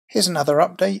Here's another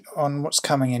update on what's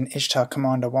coming in Ishtar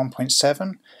Commander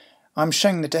 1.7. I'm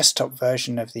showing the desktop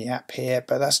version of the app here,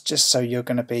 but that's just so you're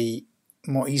going to be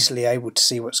more easily able to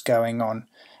see what's going on,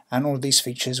 and all these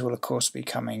features will of course be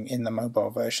coming in the mobile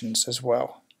versions as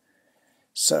well.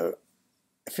 So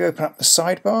if you open up the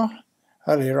sidebar,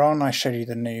 earlier on I showed you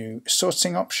the new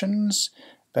sorting options,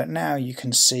 but now you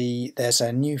can see there's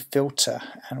a new filter,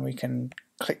 and we can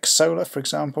click solar for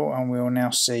example, and we will now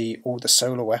see all the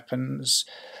solar weapons,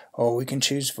 or we can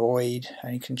choose void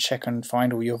and you can check and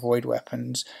find all your void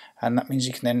weapons, and that means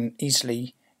you can then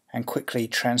easily and quickly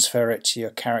transfer it to your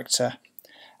character.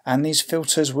 And these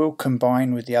filters will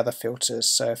combine with the other filters,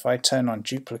 so if I turn on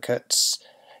duplicates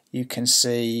you can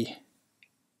see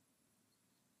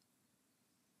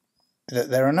that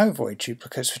there are no void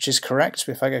duplicates, which is correct.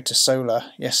 But if I go to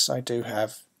solar, yes, I do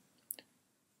have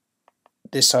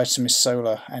this item is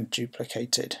solar and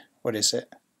duplicated. What is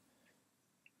it?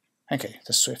 Okay,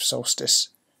 the Swift Solstice.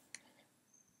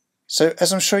 So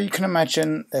as I'm sure you can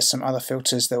imagine, there's some other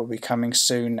filters that will be coming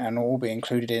soon and will all be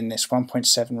included in this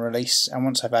 1.7 release, and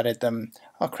once I've added them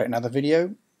I'll create another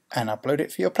video and upload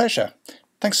it for your pleasure.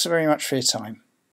 Thanks so very much for your time.